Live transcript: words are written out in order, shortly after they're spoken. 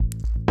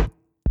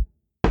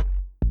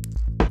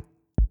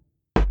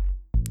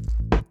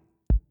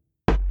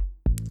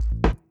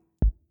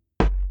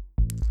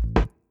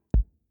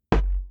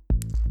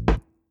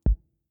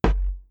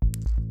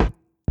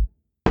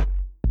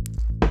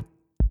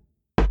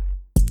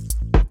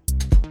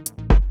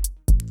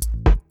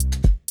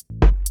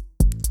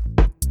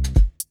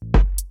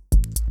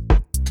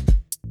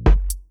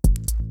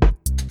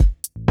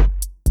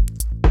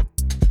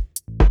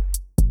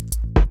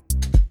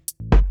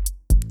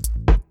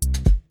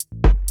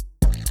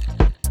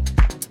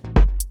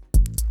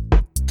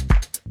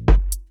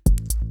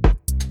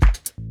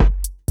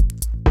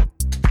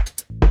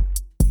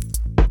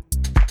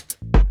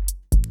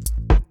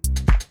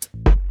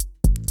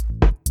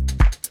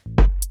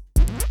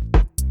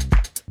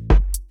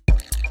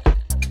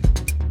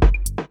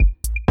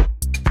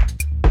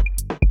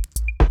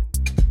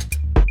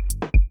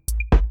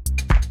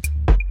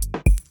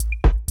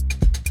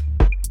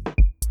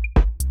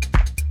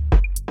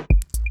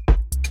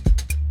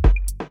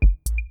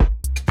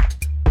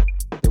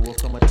will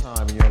come a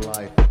time in your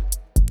life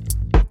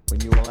when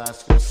you will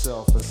ask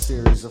yourself a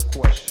series of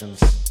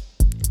questions.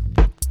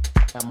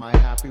 Am I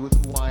happy with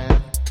who I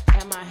am?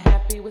 Am I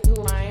happy with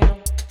who I am?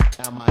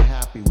 Am I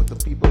happy with the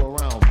people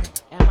around me?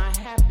 Am I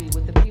happy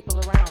with the people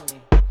around me?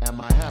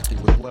 Am I happy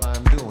with what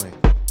I'm doing?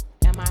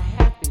 Am I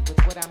happy with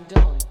what I'm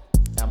doing?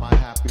 Am I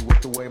happy with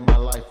the way my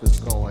life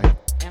is going?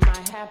 Am I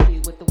happy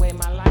with the way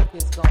my life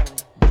is going?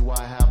 Do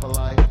I have a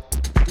life?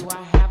 Do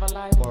I have a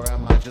life? Or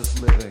am I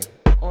just living?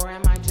 Or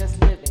am I just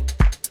living?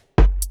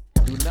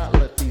 Do not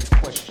let these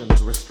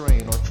questions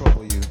restrain or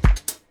trouble you.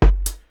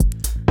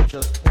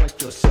 Just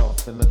point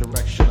yourself in the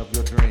direction of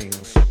your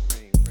dreams.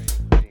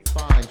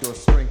 Find your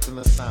strength in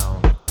the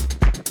sound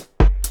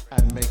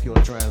and make your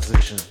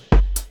transition.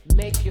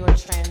 Make your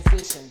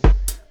transition.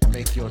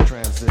 Make your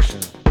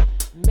transition.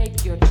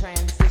 Make your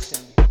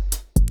transition.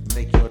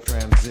 Make your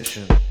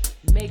transition.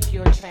 Make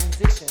your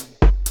transition.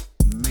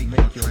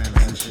 Make your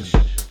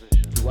transition.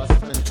 Do I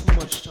spend too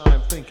much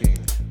time thinking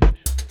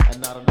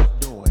and not enough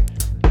doing?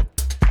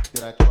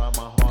 Did I try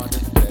my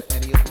hardest at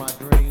any of my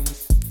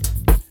dreams?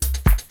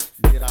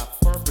 Did I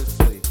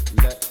purposely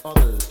let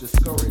others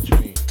discourage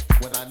me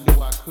when I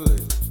knew I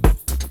could?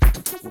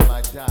 Will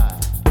I die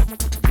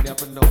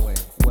never knowing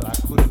what I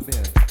could have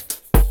been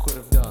or could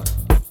have done?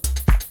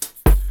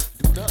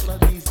 Do not let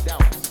these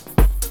doubts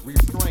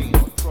restrain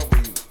or trouble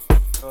you.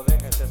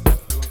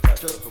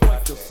 Just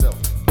point yourself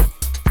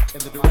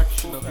in the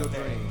direction of your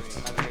dreams.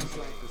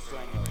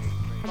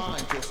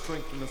 Find your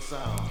strength in the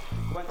sound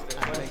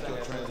and make your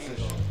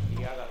transition.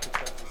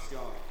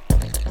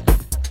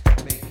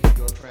 Make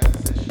your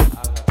transition.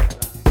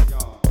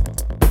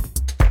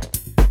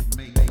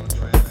 Make your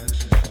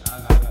transition.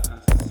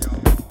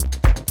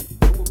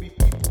 There will be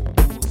people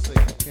who will say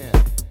you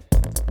can't,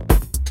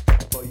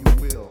 but you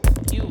will.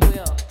 You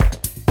will.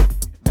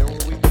 There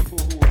will be people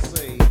who will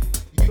say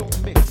you don't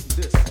mix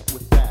this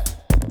with that,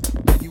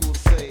 and you will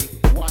say,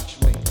 watch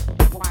me.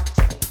 Watch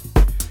me.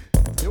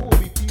 There will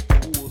be people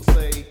who will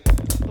say,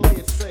 play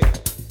it safe.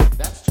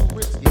 That's too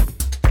risky.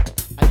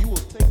 And you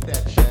will take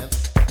that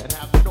chance and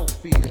have no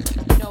fear.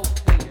 No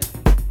fear.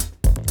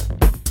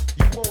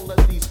 You won't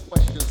let these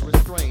questions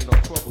restrain or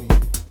trouble you.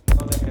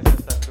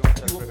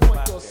 You will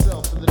point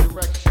yourself in the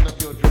direction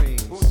of your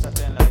dreams. You will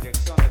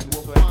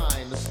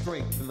find the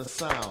strength in the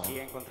sound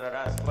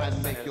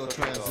and make your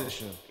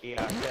transition.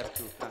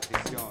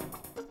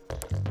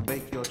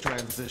 Make your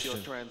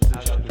transition.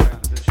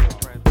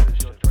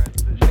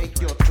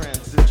 Make your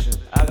transition.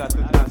 Haga tu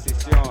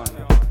transición.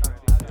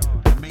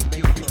 Make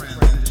your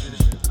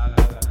transition.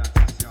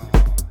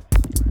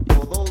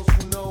 For those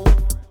who know,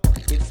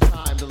 it's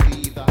time to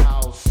leave the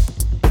house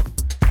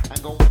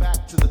and go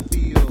back to the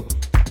field.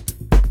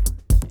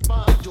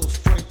 Find your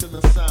strength in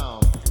the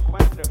sound.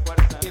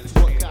 It's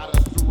what got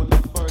us through in the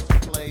first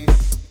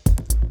place.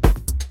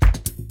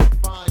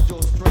 Find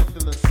your strength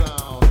in the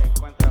sound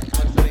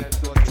and make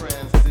your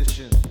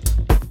transition.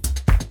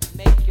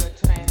 Make your Make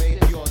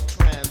transition. your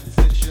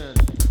transition.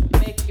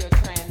 Make your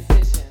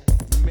transition.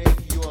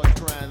 Make your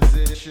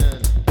transition.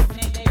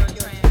 Make your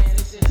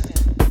transition.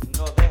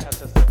 No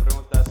dejas estas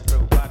preguntas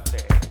preocuparte.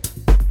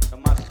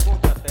 Nomás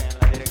júntate en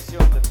la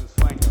dirección de tus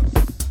sueños.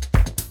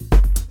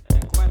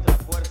 Encuentra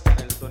fuerza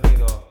en el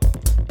sonido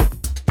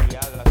y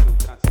haga tu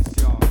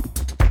transición.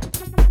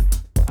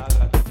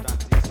 Haga tu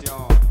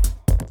transición.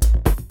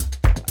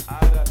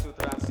 Haga tu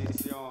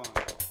transición.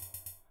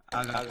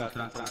 Haga tu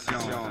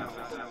transición.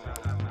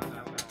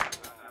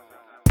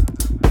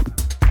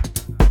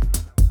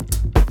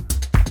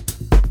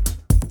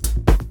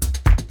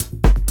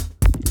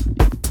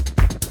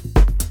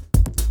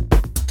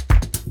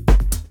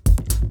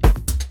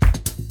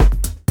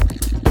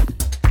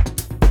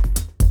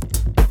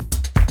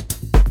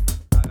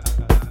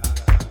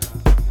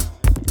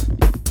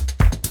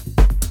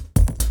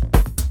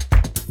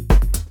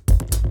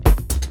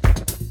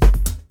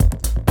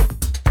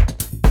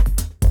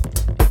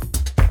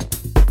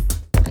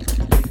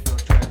 Make your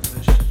transition.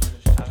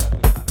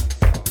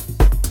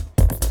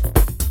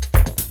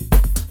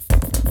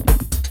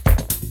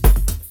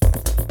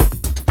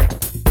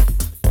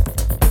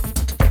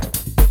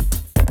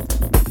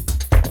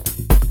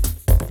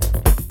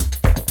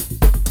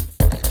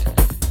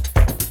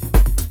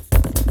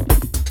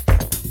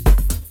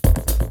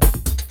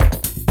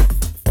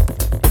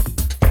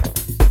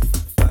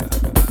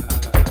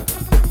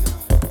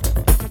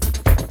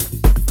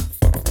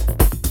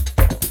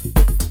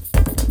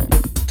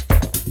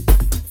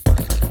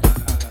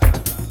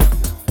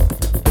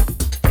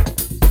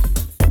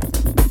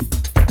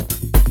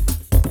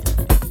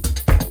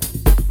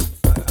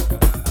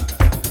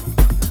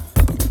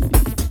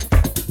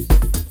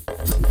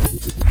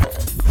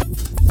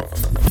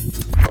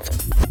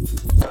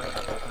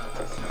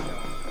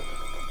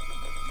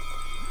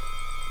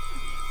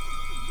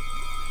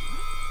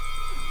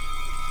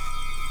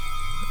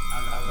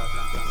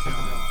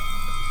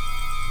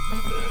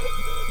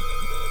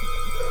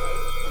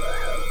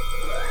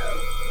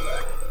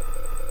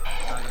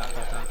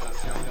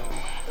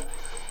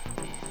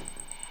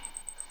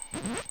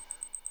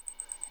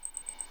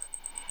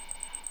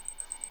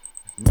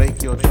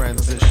 your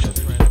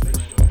transition